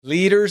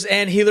Leaders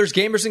and healers,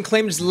 gamers and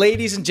claimants,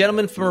 ladies and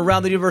gentlemen from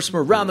around the universe, from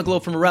around the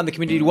globe, from around the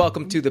community,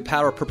 welcome to the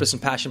Power, Purpose, and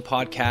Passion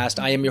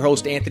podcast. I am your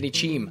host, Anthony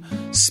Cheem,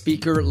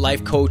 speaker,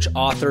 life coach,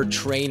 author,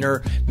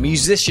 trainer,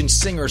 musician,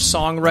 singer,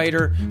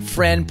 songwriter,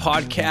 friend,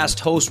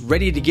 podcast host,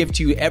 ready to give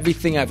to you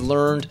everything I've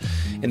learned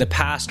in the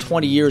past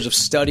 20 years of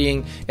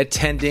studying,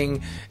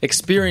 attending,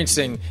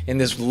 experiencing in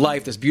this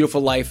life, this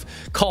beautiful life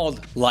called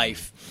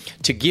life.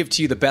 To give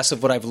to you the best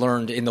of what I've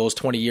learned in those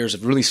 20 years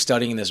of really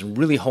studying this and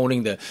really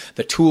honing the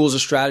tools, the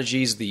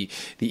strategies, the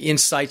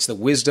insights, the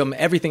wisdom,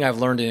 everything I've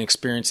learned in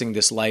experiencing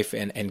this life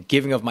and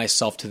giving of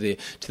myself to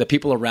the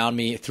people around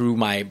me through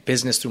my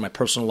business, through my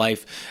personal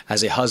life,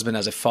 as a husband,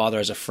 as a father,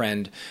 as a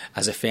friend,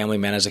 as a family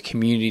man, as a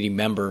community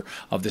member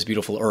of this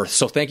beautiful earth.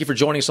 So thank you for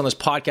joining us on this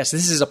podcast.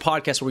 This is a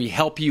podcast where we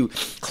help you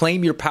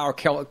claim your power,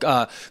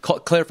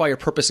 clarify your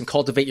purpose, and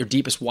cultivate your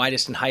deepest,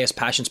 widest, and highest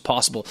passions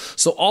possible.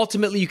 So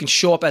ultimately, you can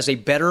show up as a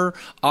better,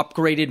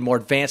 upgraded, more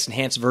advanced,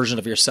 enhanced version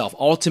of yourself.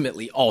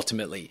 Ultimately,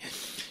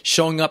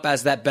 showing up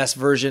as that best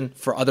version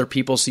for other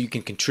people so you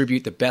can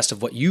contribute the best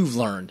of what you've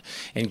learned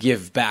and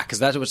give back, because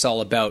that's what it's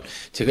all about,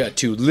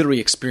 to literally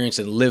experience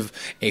and live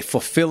a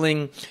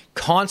fulfilling,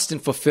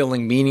 constant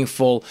fulfilling,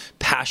 meaningful,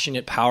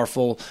 passionate,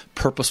 powerful,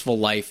 purposeful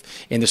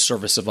life in the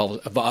service of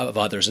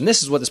others. And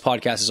this is what this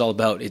podcast is all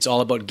about. It's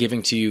all about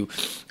giving to you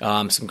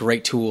some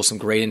great tools, some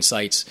great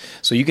insights,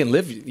 so you can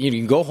live, you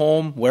can go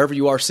home, wherever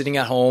you are, sitting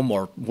at home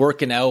or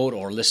working out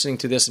or listening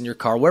to this in your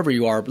car, wherever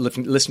you are,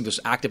 listening to this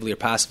actively or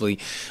passively.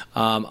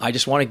 I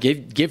just want to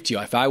give to you.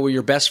 If I were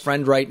your best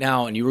friend right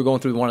now and you were going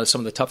through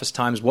some of the toughest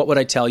times, what would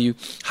I tell you?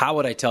 How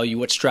would I tell you?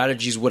 What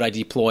strategies would I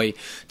deploy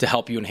to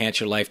help you enhance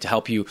your life, to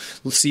help you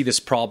see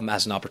this problem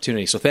as an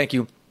opportunity? So thank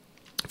you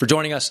for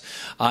joining us.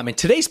 And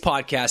today's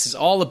podcast is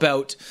all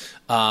about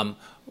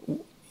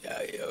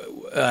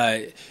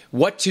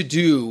what to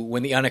do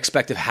when the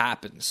unexpected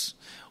happens.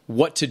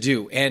 What to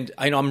do. And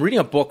I know I'm reading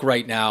a book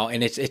right now,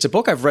 and it's a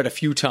book I've read a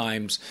few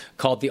times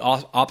called The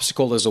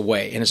Obstacle Is a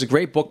Way. And it's a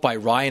great book by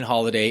Ryan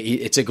Holiday.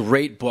 It's a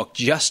great book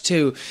it's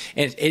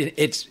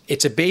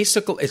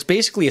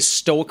basically a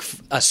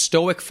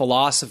Stoic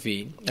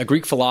philosophy, a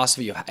Greek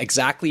philosophy of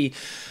exactly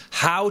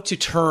how to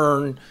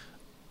turn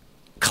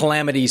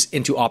calamities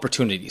into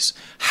opportunities.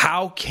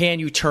 How can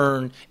you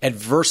turn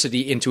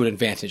adversity into an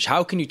advantage?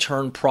 How can you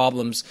turn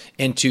problems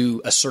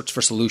into a search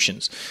for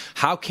solutions?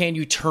 How can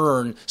you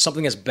turn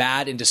something that's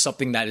bad into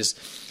something that is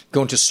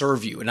going to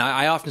serve you? And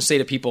I often say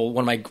to people,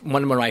 one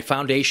of my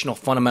foundational,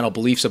 fundamental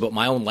beliefs about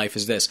my own life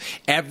is this: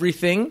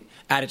 everything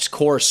at its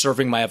core is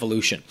serving my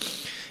evolution.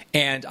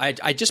 And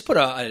I just put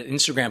an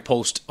Instagram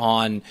post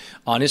on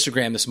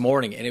Instagram this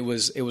morning, and it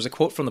was a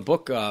quote from the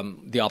book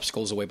The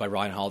Obstacle Is a Way by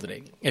Ryan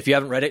Holiday. If you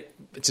haven't read it,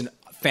 it's a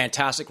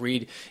fantastic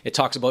read. It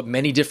talks about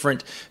many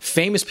different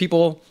famous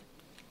people,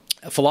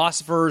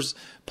 philosophers,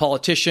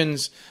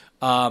 politicians,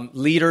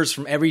 leaders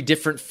from every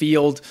different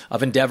field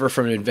of endeavor,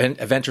 from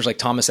inventors like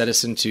Thomas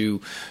Edison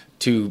to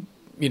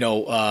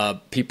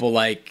people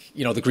like,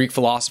 the Greek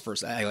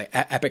philosophers like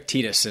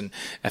Epictetus and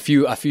a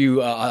few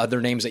other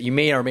names that you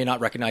may or may not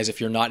recognize if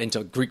you're not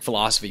into Greek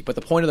philosophy. But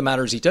the point of the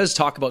matter is, he does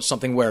talk about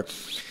something where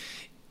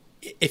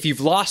if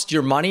you've lost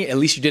your money, at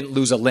least you didn't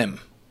lose a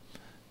limb,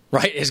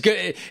 right? It's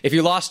good. If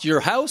you lost your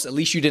house, at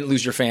least you didn't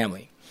lose your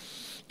family.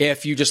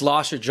 If you just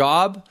lost your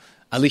job,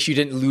 at least you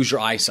didn't lose your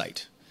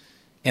eyesight.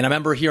 And I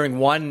remember hearing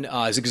one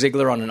Zig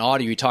Ziglar on an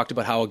audio. He talked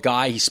about how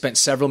he spent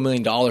several $1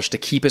 million to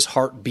keep his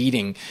heart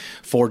beating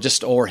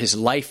or his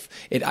life.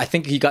 I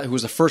think he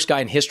was the first guy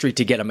in history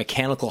to get a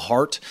mechanical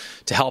heart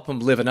to help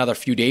him live another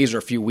few days or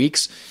a few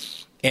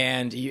weeks.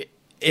 And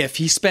if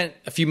he spent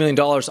a few $1 million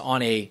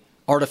on a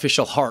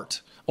artificial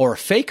heart or a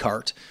fake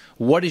heart,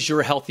 what is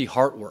your healthy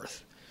heart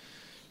worth?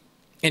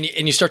 And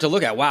you start to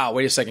look at, wow,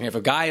 wait a second. If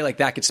a guy like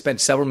that could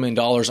spend several $1 million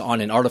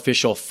on an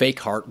artificial fake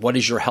heart, what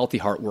is your healthy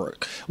heart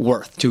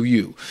worth to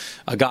you?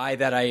 A guy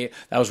that I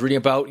was reading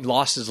about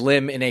lost his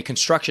limb in a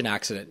construction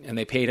accident, and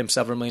they paid him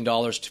several $1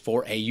 million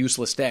for a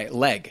useless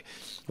leg.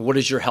 What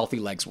is your healthy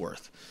legs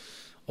worth?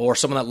 Or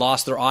someone that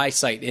lost their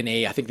eyesight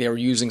I think they were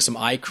using some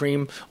eye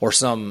cream or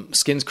some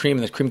skin cream,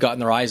 and the cream got in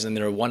their eyes and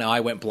their one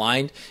eye went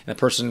blind, and the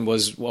person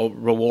was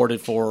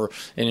rewarded for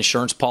an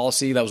insurance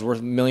policy that was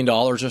worth $1 million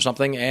or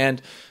something, and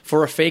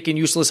for a fake and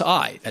useless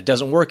eye that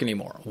doesn't work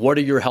anymore. What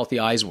are your healthy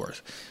eyes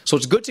worth? So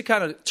it's good to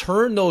kind of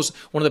turn those.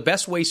 One of the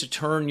best ways to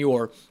turn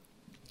your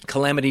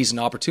calamities and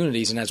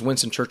opportunities, and as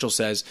Winston Churchill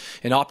says,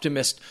 an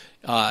optimist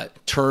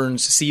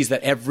sees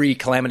that every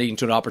calamity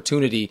into an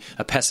opportunity.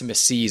 A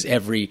pessimist sees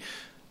every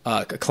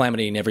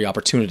calamity in every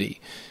opportunity.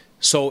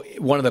 So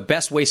one of the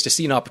best ways to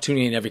see an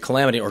opportunity in every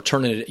calamity, or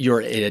turn your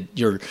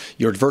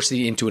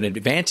adversity into an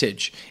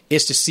advantage,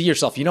 is to see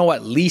yourself, you know what,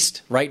 at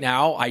least right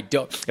now,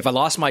 if I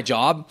lost my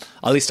job,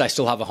 at least I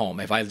still have a home.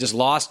 If I just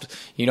lost,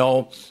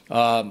 if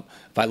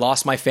I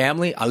lost my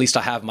family, at least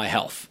I have my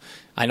health.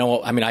 I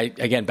know, I mean,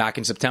 again, back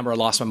in September, I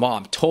lost my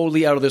mom,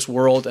 totally out of this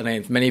world.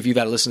 And many of you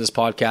that listen to this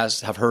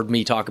podcast have heard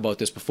me talk about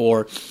this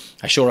before.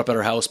 I showed up at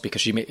her house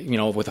because she,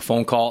 with a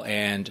phone call,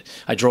 and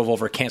I drove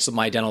over, canceled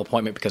my dental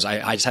appointment because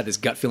I just had this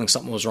gut feeling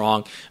something was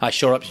wrong. I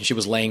showed up and she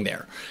was laying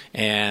there,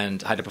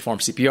 and I had to perform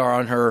CPR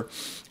on her.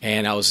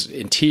 And I was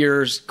in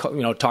tears,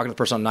 talking to the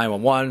person on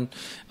 911.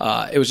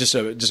 It was just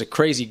a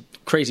crazy,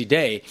 crazy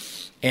day.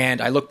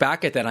 And I look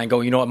back at that and I go,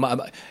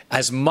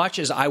 as much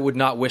as I would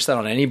not wish that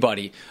on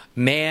anybody,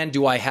 man,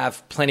 do I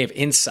have plenty of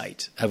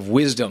insight, of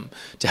wisdom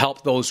to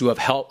help those who have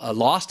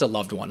lost a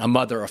loved one, a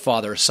mother, a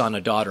father, a son, a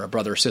daughter, a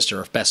brother, a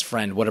sister, a best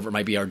friend, whatever it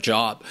might be, our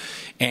job.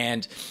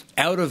 And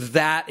out of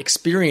that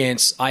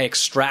experience, I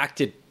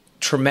extracted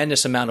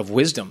tremendous amount of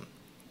wisdom,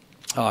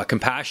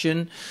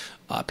 compassion,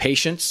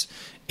 patience.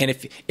 And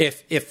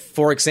if,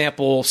 for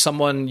example,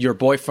 someone, your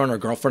boyfriend or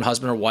girlfriend,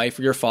 husband or wife,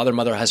 or your father,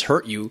 mother has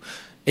hurt you,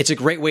 it's a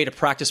great way to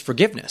practice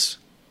forgiveness,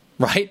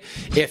 right?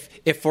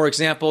 If, for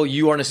example,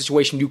 you are in a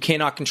situation you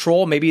cannot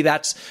control, maybe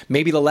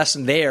the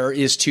lesson there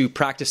is to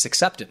practice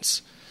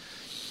acceptance.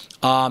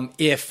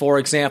 If, for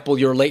example,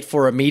 you're late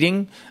for a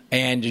meeting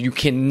and you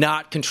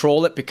cannot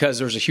control it because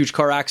there's a huge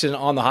car accident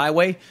on the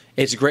highway,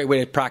 it's a great way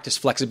to practice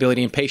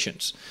flexibility and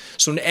patience.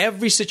 So in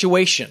every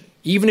situation,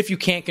 even if you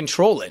can't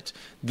control it,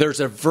 there's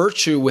a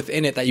virtue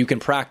within it that you can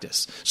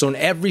practice. So in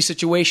every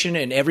situation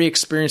and every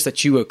experience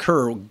that you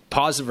occur,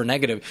 positive or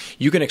negative,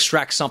 you can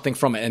extract something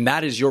from it. And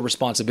that is your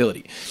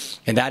responsibility.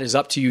 And that is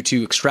up to you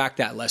to extract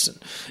that lesson.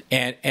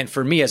 And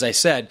for me, as I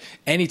said,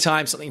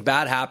 anytime something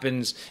bad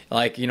happens,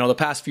 like, the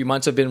past few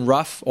months have been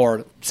rough,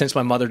 or since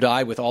my mother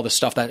died, with all the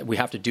stuff that we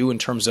have to do in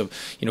terms of,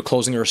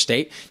 closing her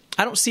estate,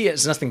 I don't see it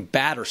as nothing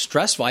bad or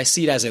stressful. I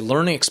see it as a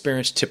learning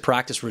experience to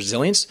practice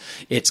resilience.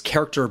 It's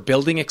character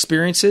building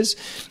experiences.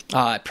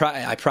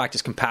 I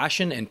practice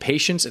compassion and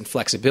patience and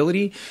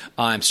flexibility.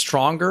 I'm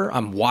stronger.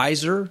 I'm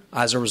wiser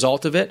as a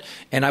result of it.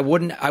 And I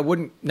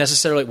wouldn't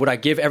necessarily, would I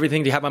give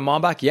everything to have my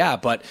mom back? Yeah,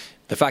 but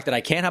the fact that I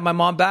can't have my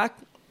mom back,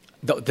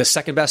 the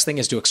second best thing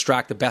is to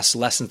extract the best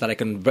lessons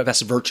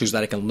best virtues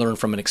that I can learn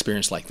from an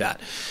experience like that.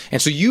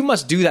 And so you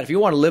must do that. If you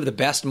want to live the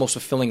best, most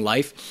fulfilling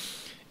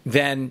life,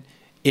 then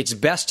it's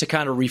best to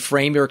kind of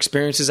reframe your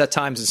experiences at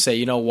times and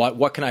say,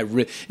 what can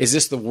is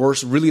this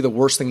really the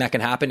worst thing that can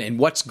happen? And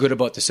what's good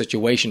about the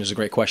situation is a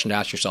great question to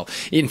ask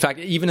yourself. In fact,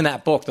 even in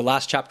that book, the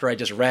last chapter I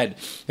just read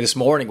this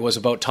morning was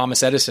about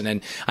Thomas Edison.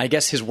 And I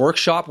guess his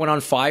workshop went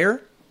on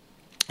fire.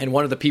 And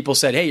one of the people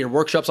said, hey, your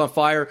workshop's on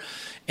fire.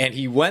 And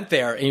he went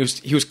there and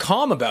he was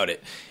calm about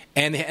it.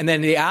 And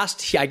then he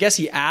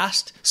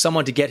asked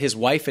someone to get his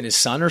wife and his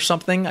son or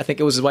something. I think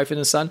it was his wife and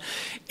his son.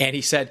 And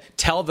he said,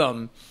 tell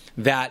them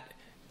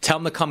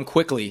to come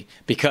quickly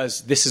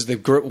because this is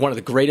one of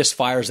the greatest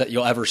fires that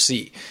you'll ever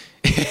see.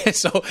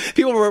 So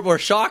people were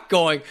shocked,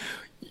 going,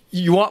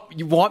 "You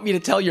want me to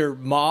tell your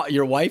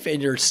wife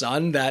and your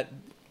son that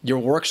your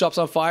workshop's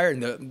on fire,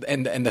 and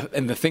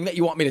the thing that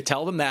you want me to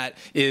tell them that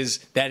is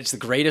that it's the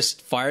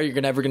greatest fire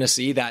you're ever going to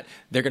see, that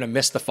they're going to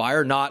miss the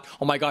fire, not,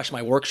 oh my gosh,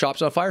 my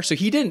workshop's on fire." So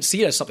he didn't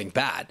see it as something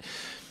bad.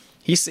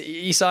 He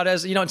saw it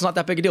as, it's not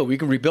that big a deal. We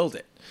can rebuild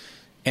it.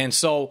 And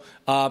so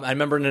I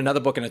remember in another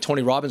book, in a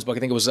Tony Robbins book, I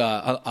think it was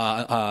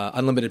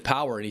Unlimited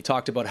Power, and he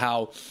talked about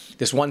how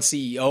this one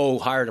CEO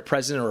hired a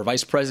president or a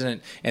vice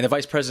president, and the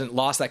vice president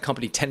lost that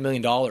company $10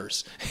 million.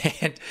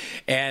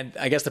 And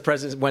I guess the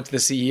president went to the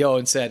CEO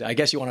and said, I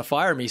guess you want to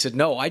fire me? He said,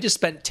 no, I just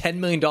spent $10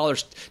 million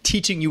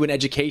teaching you an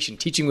education,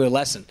 teaching you a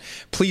lesson.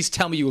 Please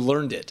tell me you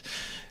learned it.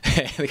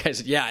 And the guy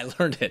said, yeah, I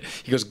learned it.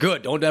 He goes,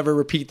 good, don't ever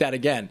repeat that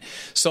again.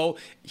 So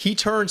he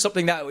turned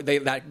something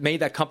that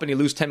made that company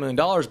lose $10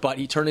 million, but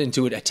he turned it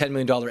into a $10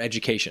 million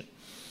education.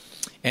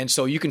 And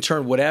so you can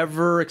turn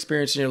whatever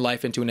experience in your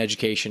life into an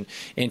education,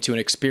 into an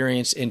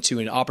experience, into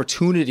an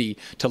opportunity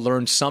to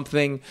learn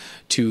something,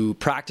 to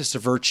practice a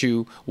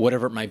virtue,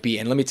 whatever it might be.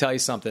 And let me tell you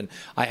something.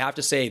 I have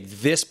to say,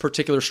 this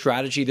particular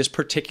strategy, this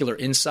particular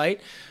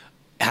insight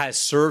has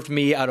served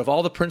me. Out of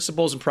all the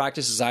principles and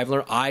practices I've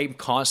learned, I'm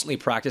constantly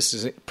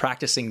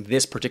practicing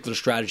this particular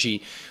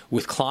strategy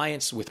with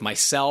clients, with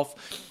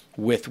myself,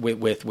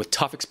 with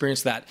tough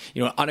experience, that,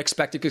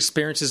 unexpected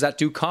experiences that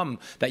do come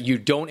that you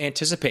don't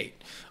anticipate.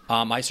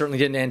 I certainly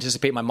didn't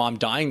anticipate my mom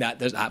dying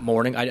that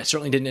morning. I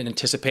certainly didn't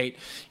anticipate,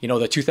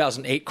 the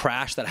 2008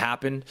 crash that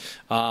happened.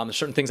 There's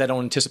certain things I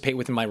don't anticipate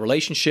within my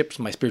relationships,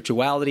 my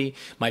spirituality,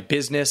 my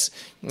business.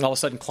 And all of a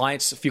sudden, a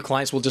few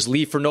clients will just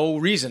leave for no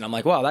reason. I'm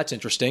like, wow, that's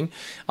interesting.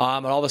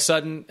 And all of a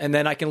sudden, and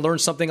then I can learn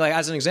something, like,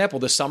 as an example,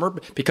 this summer,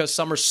 because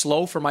summer's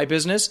slow for my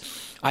business,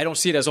 I don't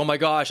see it as, oh my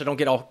gosh, I don't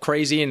get all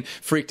crazy and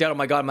freaked out. Oh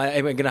my God, am I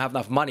going to have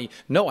enough money?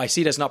 No, I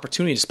see it as an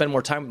opportunity to spend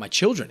more time with my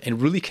children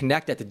and really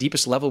connect at the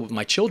deepest level with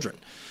my children.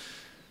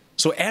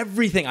 So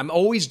everything, I'm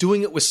always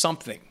doing it with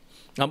something.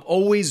 And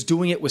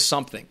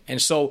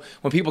so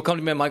when people come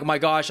to me, I'm like, oh my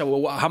gosh, how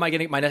am I going to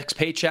get my next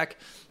paycheck?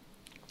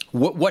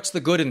 What's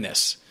the good in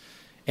this?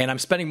 and I'm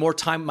spending more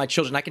time with my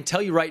children. I can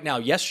tell you right now,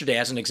 yesterday,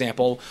 as an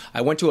example,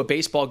 I went to a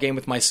baseball game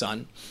with my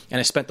son, and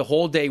I spent the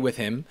whole day with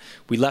him.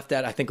 We left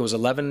at, I think it was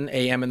 11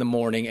 a.m. in the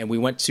morning, and we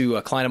went to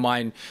a client of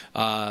mine,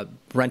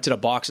 rented a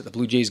box at the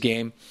Blue Jays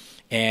game,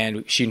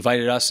 and she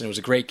invited us, and it was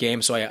a great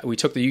game. So we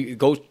took the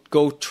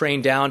go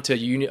train down to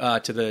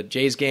the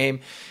Jays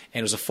game, and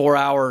it was a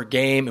 4-hour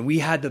game, and we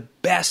had the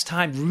best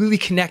time really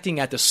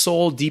connecting at the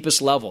soul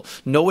deepest level.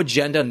 No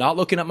agenda, not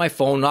looking at my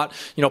phone, not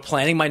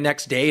planning my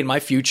next day and my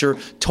future,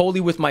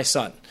 totally with my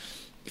son.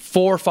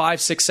 4,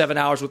 5, 6, 7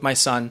 hours with my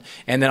son,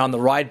 and then on the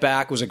ride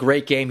back was a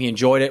great game. He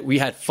enjoyed it. We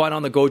had fun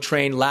on the GO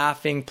train,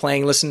 laughing,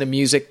 playing, listening to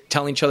music,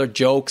 telling each other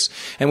jokes.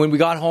 And when we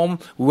got home,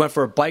 we went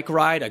for a bike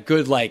ride, a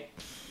good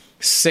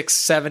 6,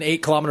 7,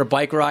 8 kilometer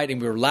bike ride,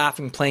 and we were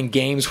laughing, playing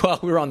games while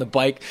we were on the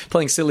bike,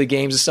 playing silly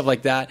games and stuff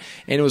like that.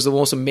 And it was the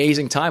most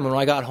amazing time. When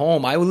I got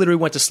home, I literally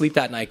went to sleep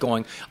that night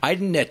going, I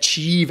didn't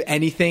achieve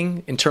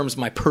anything in terms of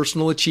my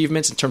personal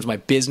achievements, in terms of my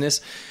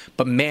business,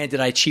 but man, did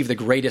I achieve the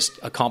greatest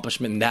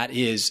accomplishment, and that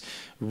is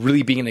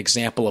really being an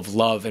example of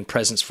love and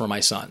presence for my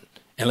son.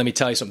 And let me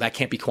tell you something, that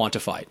can't be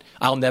quantified.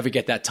 I'll never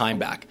get that time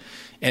back.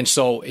 And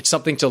so it's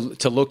something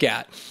to look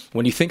at.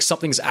 When you think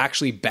something's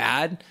actually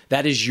bad,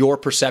 that is your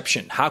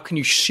perception. How can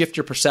you shift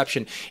your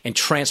perception and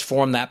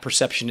transform that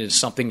perception into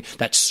something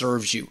that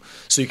serves you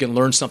so you can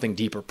learn something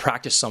deeper,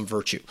 practice some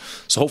virtue?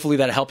 So hopefully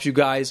that helps you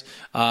guys.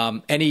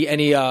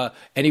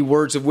 Any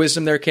words of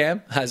wisdom there,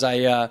 Cam, as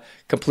I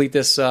complete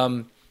this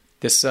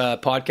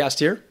podcast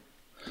here?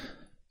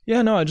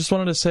 Yeah, no, I just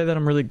wanted to say that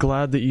I'm really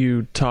glad that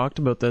you talked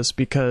about this,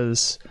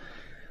 because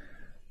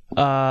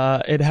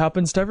it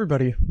happens to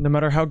everybody. No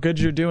matter how good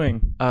you're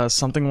doing,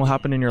 something will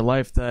happen in your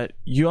life that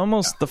you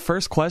almost, the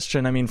first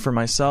question, I mean, for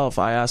myself,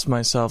 I ask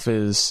myself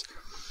is,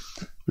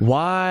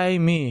 why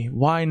me?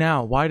 Why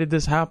now? Why did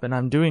this happen?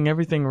 I'm doing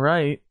everything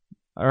right,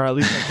 or at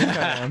least I think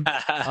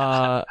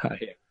I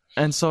am.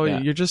 And so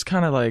you're just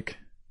kind of like,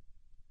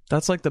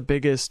 that's like the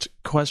biggest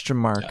question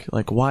mark. Yeah.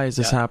 Like, why is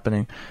this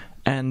happening?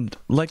 And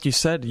like you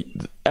said,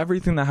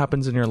 everything that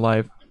happens in your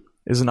life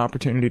is an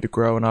opportunity to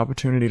grow, an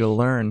opportunity to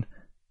learn.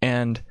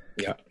 And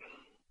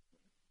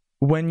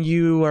when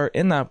you are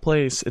in that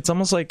place, it's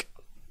almost like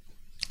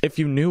if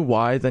you knew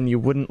why, then you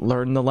wouldn't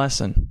learn the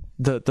lesson.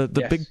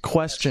 The big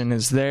question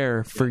is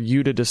there for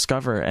you to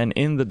discover. And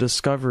in the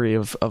discovery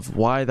of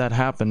why that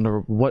happened, or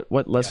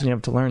what lesson you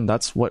have to learn,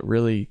 that's what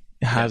really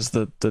has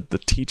the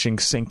teaching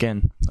sink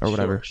in, or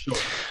whatever. Sure.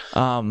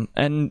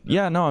 And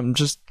I'm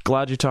just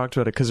glad you talked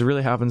about it, because it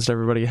really happens to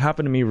everybody. It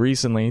happened to me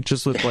recently,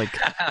 just with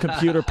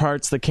computer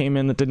parts that came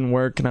in that didn't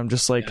work, and I'm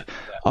just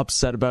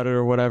upset about it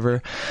or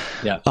whatever.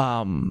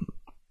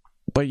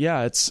 But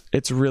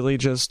it's really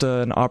just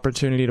an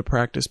opportunity to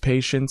practice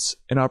patience,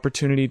 an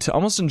opportunity to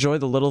almost enjoy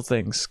the little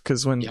things,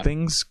 because when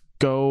things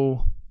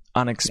go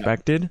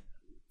unexpected,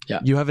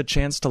 you have a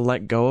chance to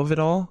let go of it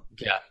all.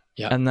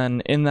 And then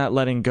in that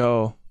letting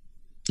go,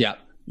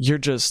 you're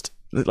just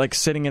like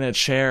sitting in a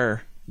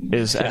chair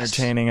is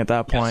entertaining at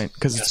that point,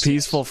 because it's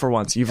peaceful for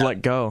once. You've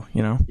let go,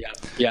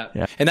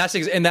 And that's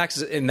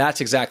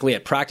exactly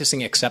it.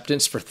 Practicing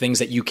acceptance for things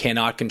that you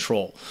cannot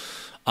control.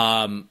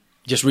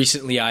 Just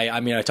recently,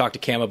 I talked to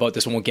Cam about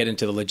this. We won't get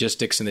into the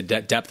logistics and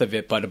the depth of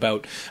it, but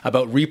about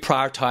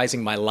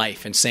reprioritizing my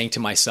life and saying to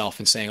myself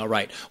and saying, all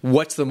right,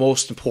 what's the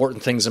most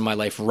important things in my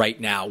life right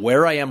now,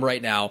 where I am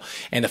right now?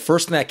 And the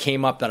first thing that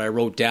came up that I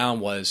wrote down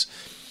was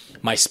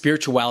my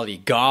spirituality,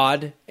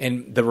 God,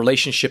 and the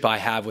relationship I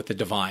have with the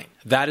divine.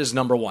 That is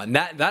number one.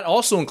 That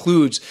also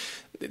includes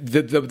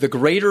the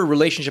greater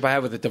relationship I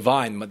have with the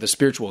divine, the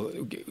spiritual,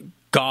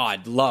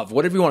 God, love,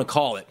 whatever you want to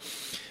call it.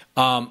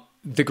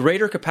 The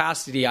greater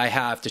capacity I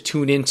have to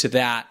tune into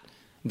that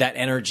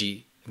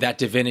energy, that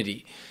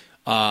divinity,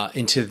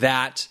 into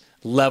that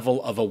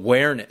level of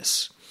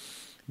awareness,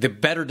 the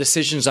better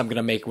decisions I'm going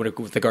to make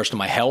with regards to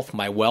my health,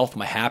 my wealth,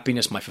 my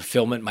happiness, my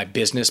fulfillment, my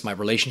business, my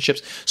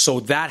relationships.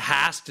 So that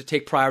has to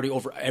take priority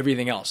over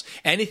everything else.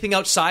 Anything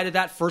outside of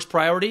that first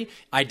priority,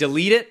 I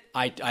delete it,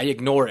 I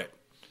ignore it.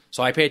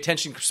 So I pay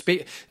attention.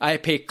 I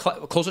pay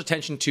close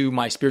attention to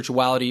my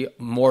spirituality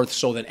more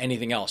so than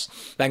anything else.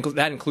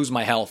 That includes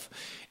my health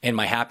and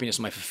my happiness,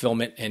 my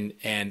fulfillment,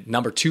 and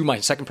number two,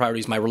 my second priority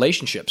is my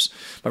relationships.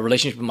 My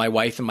relationship with my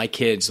wife and my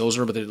kids. Those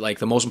are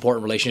the most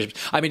important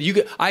relationships. I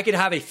mean, I could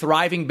have a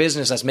thriving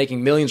business that's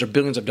making millions or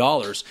billions of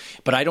dollars,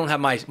 but I don't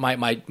have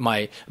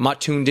I'm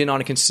not tuned in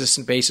on a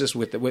consistent basis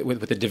with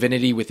the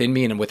divinity within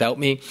me and without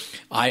me.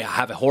 I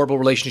have a horrible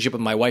relationship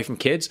with my wife and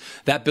kids.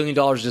 That $1 billion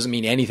doesn't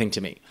mean anything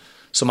to me.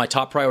 So my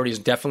top priority is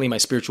definitely my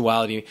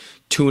spirituality,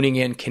 tuning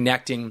in,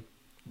 connecting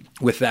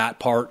with that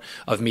part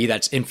of me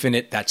that's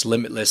infinite, that's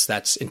limitless,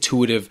 that's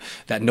intuitive,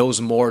 that knows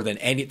more than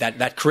any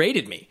that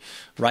created me,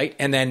 right?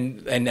 And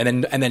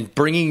then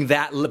bringing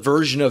that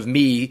version of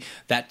me,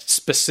 that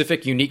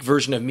specific, unique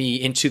version of me,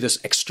 into this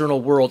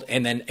external world,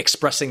 and then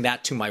expressing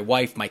that to my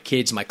wife, my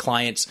kids, my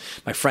clients,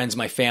 my friends,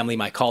 my family,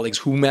 my colleagues,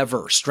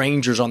 whomever,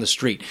 strangers on the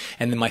street.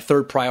 And then my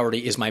third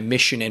priority is my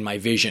mission and my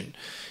vision.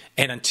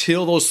 And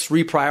until those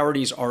 3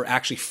 priorities are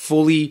actually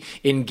fully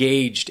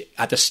engaged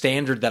at the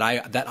standard that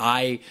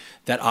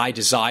I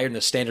desire and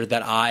the standard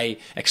that I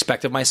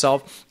expect of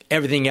myself,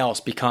 everything else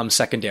becomes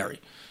secondary.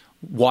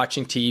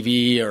 Watching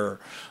TV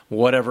or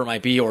whatever it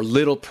might be, or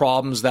little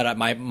problems that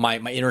my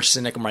inner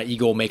cynic or my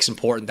ego makes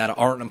important that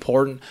aren't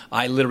important,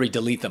 I literally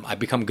delete them. I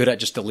become good at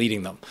just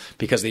deleting them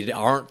because they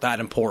aren't that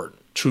important,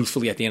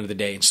 truthfully, at the end of the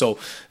day. And so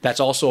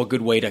that's also a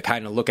good way to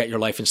kind of look at your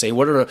life and say,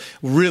 what are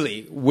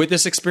really, with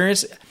this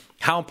experience,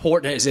 how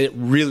important is it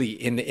really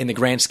in the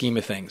grand scheme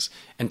of things,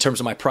 in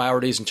terms of my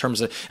priorities, in terms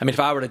of, I mean, if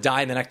I were to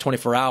die in the next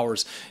 24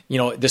 hours,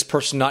 this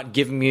person not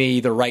giving me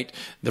the right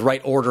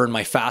order in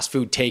my fast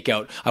food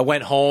takeout, I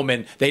went home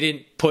and they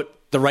didn't put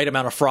the right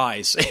amount of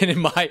fries in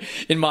my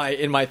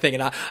thing.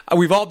 And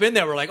we've all been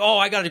there. We're like, oh,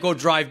 I got to go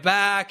drive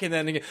back. And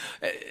then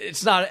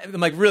it's not, I'm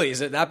like, really,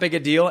 is it that big a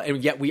deal?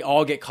 And yet we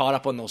all get caught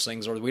up on those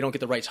things, or we don't get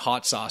the right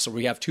hot sauce, or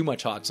we have too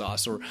much hot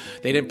sauce, or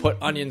they didn't put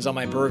onions on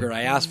my burger.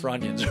 I asked for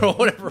onions, or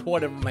whatever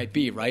it might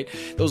be, right?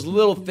 Those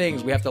little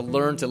things we have to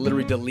learn to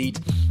literally delete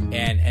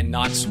and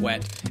not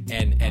sweat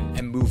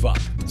and move up.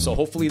 So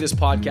hopefully this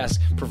podcast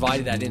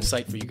provided that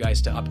insight for you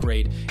guys to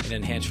upgrade and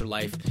enhance your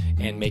life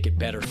and make it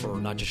better for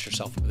not just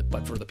yourself,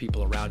 but for the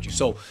people around you.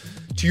 So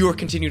to your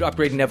continued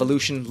upgrade and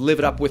evolution, live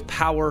it up with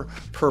power,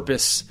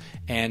 purpose,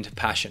 and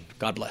passion.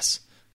 God bless.